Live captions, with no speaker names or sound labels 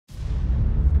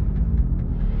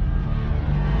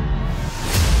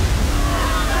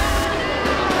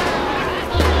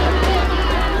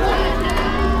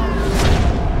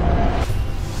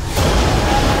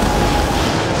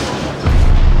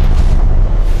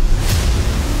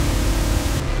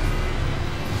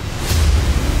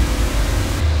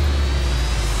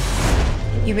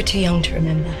were too young to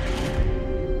remember.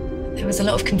 There was a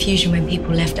lot of confusion when people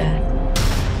left Earth.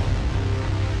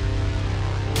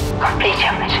 Complete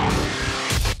your mission.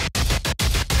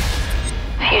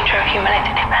 The future of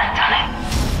humanity depends on it.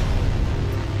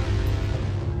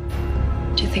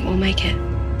 Do you think we'll make it?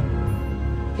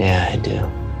 Yeah, I do.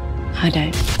 I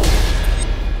don't.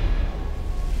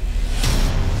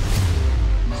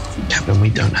 Captain, we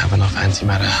don't have enough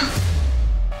antimatter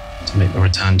to make the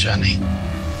return journey.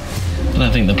 I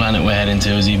don't think the planet we're heading to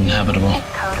is even habitable.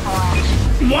 Code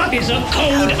orange. What is a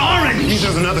code orange?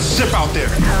 There's another ship out there.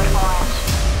 Code orange.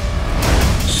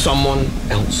 Someone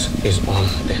else is on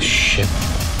this ship.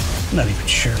 I'm not even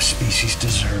sure a species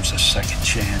deserves a second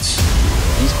chance.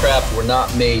 These craft were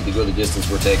not made to go the distance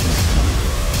we're taking.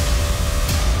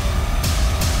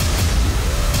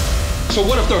 So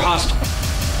what if they're hostile?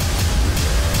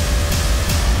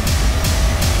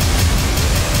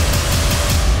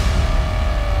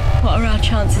 What are our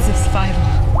chances of survival?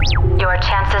 Your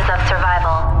chances of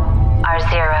survival